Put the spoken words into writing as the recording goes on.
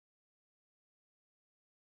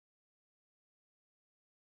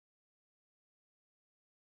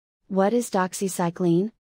What is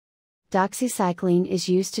doxycycline? Doxycycline is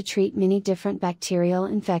used to treat many different bacterial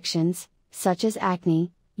infections, such as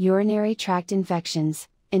acne, urinary tract infections,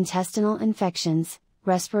 intestinal infections,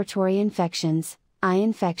 respiratory infections, eye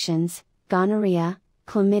infections, gonorrhea,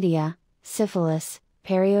 chlamydia, syphilis,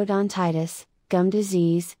 periodontitis, gum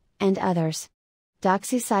disease, and others.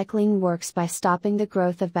 Doxycycline works by stopping the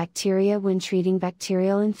growth of bacteria when treating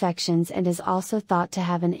bacterial infections and is also thought to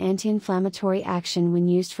have an anti-inflammatory action when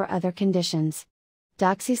used for other conditions.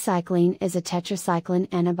 Doxycycline is a tetracycline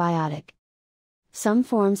antibiotic. Some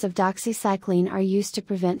forms of doxycycline are used to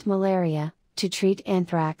prevent malaria, to treat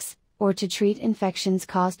anthrax, or to treat infections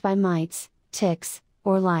caused by mites, ticks,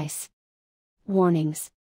 or lice.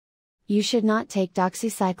 Warnings. You should not take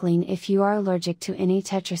doxycycline if you are allergic to any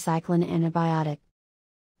tetracycline antibiotic.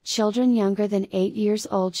 Children younger than 8 years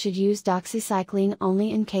old should use doxycycline only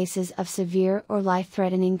in cases of severe or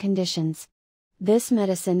life-threatening conditions. This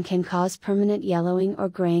medicine can cause permanent yellowing or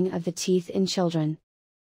graying of the teeth in children.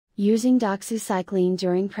 Using doxycycline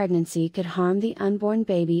during pregnancy could harm the unborn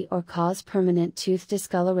baby or cause permanent tooth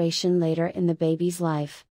discoloration later in the baby's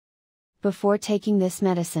life. Before taking this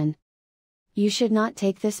medicine, you should not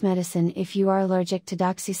take this medicine if you are allergic to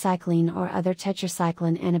doxycycline or other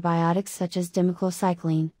tetracycline antibiotics such as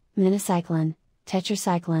dimethylcycline, minocycline,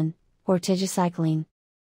 tetracycline, or tigecycline.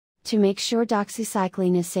 To make sure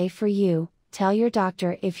doxycycline is safe for you, tell your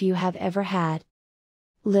doctor if you have ever had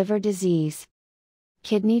liver disease,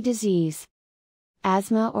 kidney disease,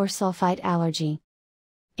 asthma or sulfite allergy,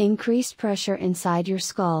 increased pressure inside your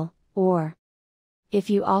skull, or if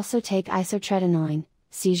you also take isotretinoin,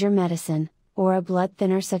 seizure medicine, or a blood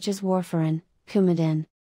thinner such as warfarin, Coumadin.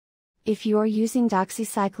 If you are using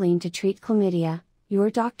doxycycline to treat chlamydia, your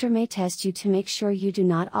doctor may test you to make sure you do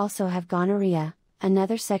not also have gonorrhea,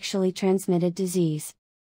 another sexually transmitted disease.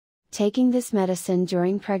 Taking this medicine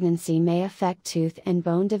during pregnancy may affect tooth and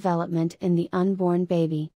bone development in the unborn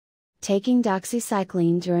baby. Taking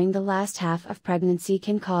doxycycline during the last half of pregnancy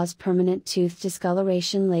can cause permanent tooth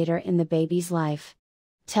discoloration later in the baby's life.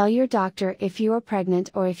 Tell your doctor if you are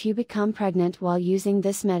pregnant or if you become pregnant while using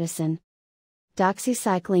this medicine.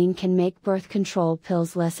 Doxycycline can make birth control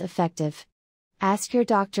pills less effective. Ask your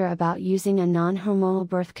doctor about using a non-hormonal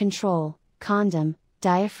birth control, condom,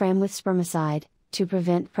 diaphragm with spermicide, to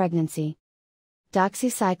prevent pregnancy.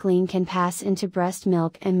 Doxycycline can pass into breast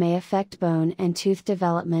milk and may affect bone and tooth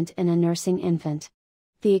development in a nursing infant.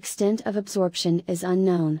 The extent of absorption is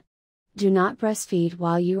unknown. Do not breastfeed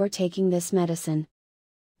while you are taking this medicine.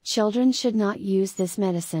 Children should not use this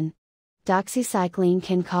medicine. Doxycycline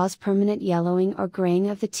can cause permanent yellowing or graying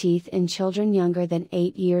of the teeth in children younger than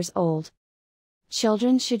 8 years old.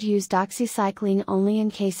 Children should use doxycycline only in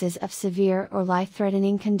cases of severe or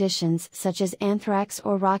life-threatening conditions such as anthrax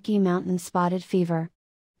or Rocky Mountain spotted fever.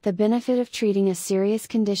 The benefit of treating a serious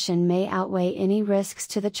condition may outweigh any risks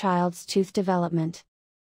to the child's tooth development.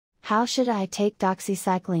 How should I take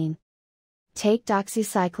doxycycline? Take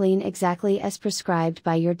doxycycline exactly as prescribed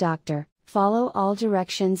by your doctor. Follow all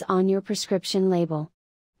directions on your prescription label.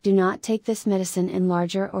 Do not take this medicine in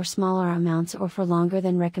larger or smaller amounts or for longer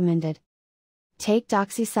than recommended. Take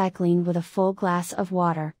doxycycline with a full glass of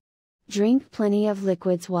water. Drink plenty of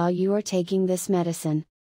liquids while you are taking this medicine.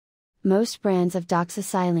 Most brands of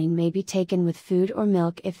doxycycline may be taken with food or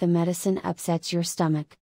milk if the medicine upsets your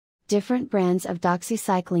stomach. Different brands of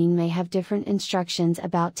doxycycline may have different instructions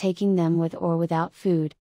about taking them with or without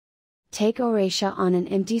food. Take Oracea on an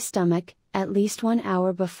empty stomach, at least 1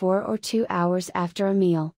 hour before or 2 hours after a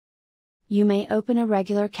meal. You may open a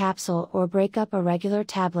regular capsule or break up a regular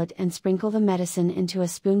tablet and sprinkle the medicine into a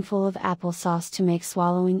spoonful of applesauce to make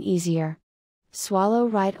swallowing easier. Swallow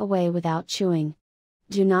right away without chewing.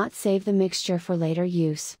 Do not save the mixture for later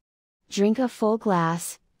use. Drink a full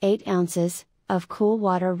glass, 8 ounces, of cool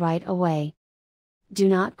water right away. Do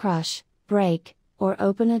not crush, break, or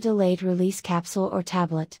open a delayed release capsule or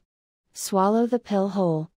tablet. Swallow the pill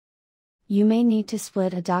whole. You may need to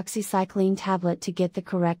split a doxycycline tablet to get the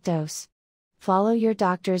correct dose. Follow your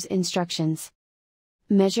doctor's instructions.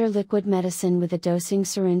 Measure liquid medicine with a dosing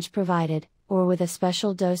syringe provided, or with a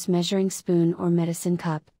special dose measuring spoon or medicine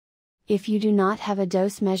cup. If you do not have a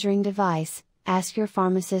dose measuring device, ask your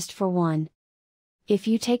pharmacist for one. If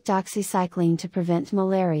you take doxycycline to prevent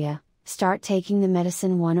malaria, start taking the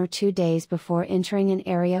medicine 1 or 2 days before entering an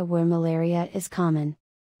area where malaria is common.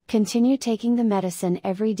 Continue taking the medicine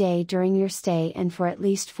every day during your stay and for at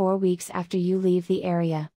least 4 weeks after you leave the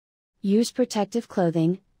area. Use protective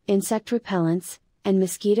clothing, insect repellents, and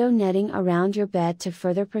mosquito netting around your bed to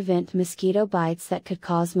further prevent mosquito bites that could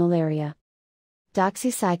cause malaria.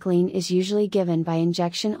 Doxycycline is usually given by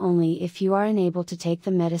injection only if you are unable to take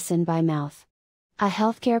the medicine by mouth. A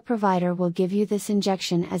healthcare provider will give you this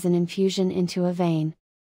injection as an infusion into a vein.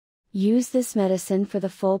 Use this medicine for the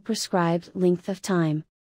full prescribed length of time.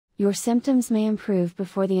 Your symptoms may improve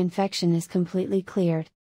before the infection is completely cleared.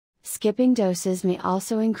 Skipping doses may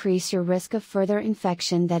also increase your risk of further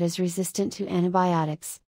infection that is resistant to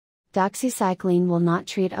antibiotics. Doxycycline will not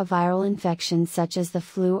treat a viral infection such as the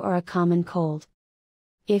flu or a common cold.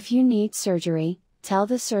 If you need surgery, tell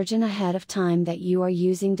the surgeon ahead of time that you are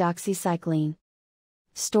using doxycycline.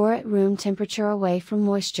 Store at room temperature away from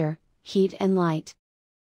moisture, heat and light.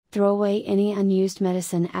 Throw away any unused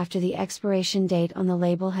medicine after the expiration date on the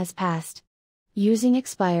label has passed. Using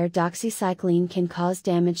expired doxycycline can cause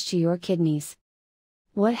damage to your kidneys.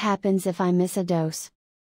 What happens if I miss a dose?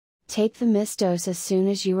 Take the missed dose as soon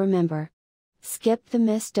as you remember. Skip the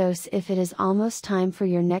missed dose if it is almost time for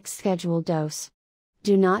your next scheduled dose.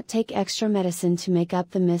 Do not take extra medicine to make up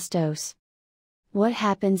the missed dose. What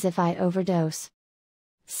happens if I overdose?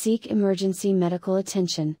 Seek emergency medical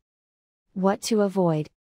attention. What to avoid?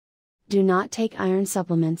 Do not take iron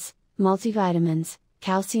supplements, multivitamins,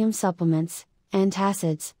 calcium supplements,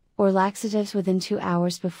 antacids, or laxatives within 2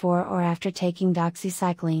 hours before or after taking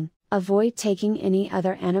doxycycline. Avoid taking any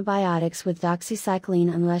other antibiotics with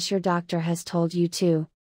doxycycline unless your doctor has told you to.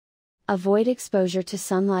 Avoid exposure to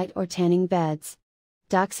sunlight or tanning beds.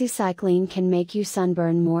 Doxycycline can make you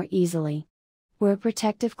sunburn more easily. Wear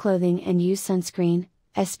protective clothing and use sunscreen,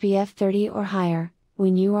 SPF 30 or higher,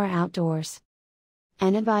 when you are outdoors.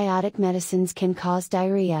 Antibiotic medicines can cause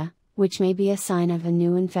diarrhea, which may be a sign of a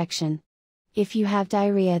new infection. If you have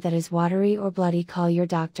diarrhea that is watery or bloody, call your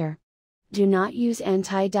doctor. Do not use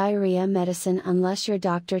anti-diarrhea medicine unless your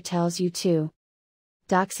doctor tells you to.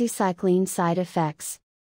 Doxycycline side effects.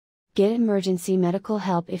 Get emergency medical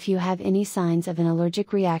help if you have any signs of an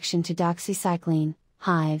allergic reaction to doxycycline,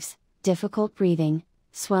 hives, difficult breathing,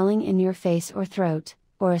 swelling in your face or throat,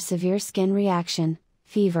 or a severe skin reaction,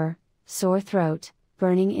 fever, sore throat,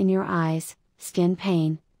 burning in your eyes, skin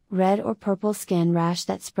pain, red or purple skin rash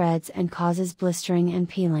that spreads and causes blistering and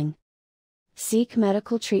peeling. Seek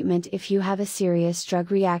medical treatment if you have a serious drug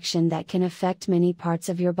reaction that can affect many parts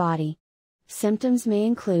of your body. Symptoms may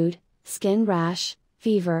include skin rash,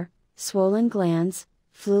 fever, swollen glands,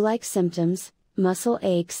 flu-like symptoms, muscle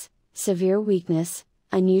aches, severe weakness,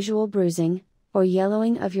 unusual bruising, or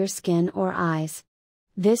yellowing of your skin or eyes.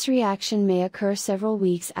 This reaction may occur several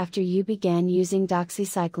weeks after you began using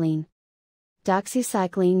doxycycline.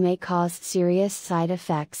 Doxycycline may cause serious side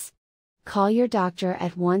effects. Call your doctor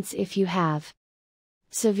at once if you have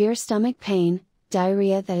severe stomach pain,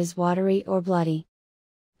 diarrhea that is watery or bloody,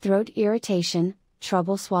 throat irritation,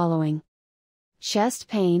 trouble swallowing, chest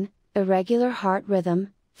pain, irregular heart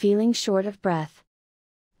rhythm, feeling short of breath,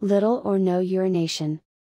 little or no urination,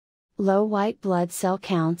 low white blood cell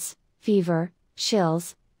counts, fever,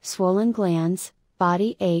 chills, swollen glands,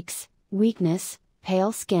 body aches, weakness,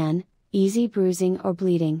 pale skin, easy bruising or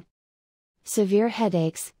bleeding, severe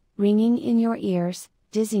headaches, ringing in your ears,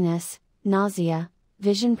 dizziness, nausea,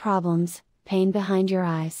 vision problems, pain behind your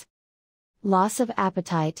eyes, loss of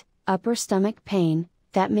appetite, upper stomach pain,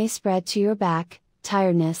 that may spread to your back,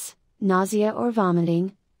 tiredness, nausea or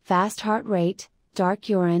vomiting, fast heart rate, dark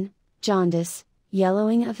urine, jaundice,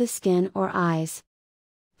 yellowing of the skin or eyes.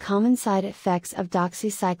 Common side effects of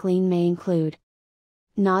doxycycline may include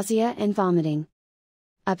nausea and vomiting,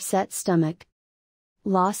 upset stomach,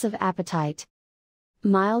 loss of appetite,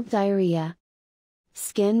 mild diarrhea,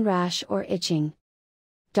 skin rash or itching,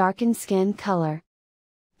 darkened skin color,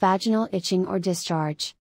 vaginal itching or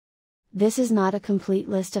discharge. This is not a complete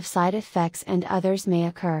list of side effects and others may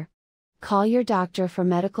occur. Call your doctor for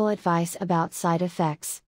medical advice about side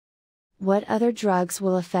effects. What other drugs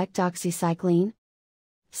will affect doxycycline?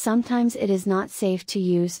 Sometimes it is not safe to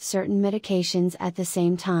use certain medications at the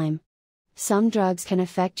same time. Some drugs can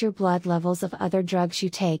affect your blood levels of other drugs you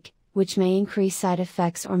take, which may increase side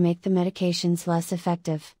effects or make the medications less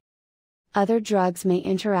effective. Other drugs may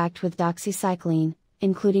interact with doxycycline,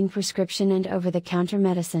 including prescription and over-the-counter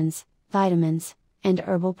medicines, vitamins, and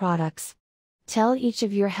herbal products. Tell each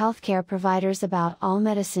of your healthcare providers about all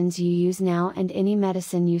medicines you use now and any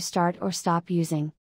medicine you start or stop using.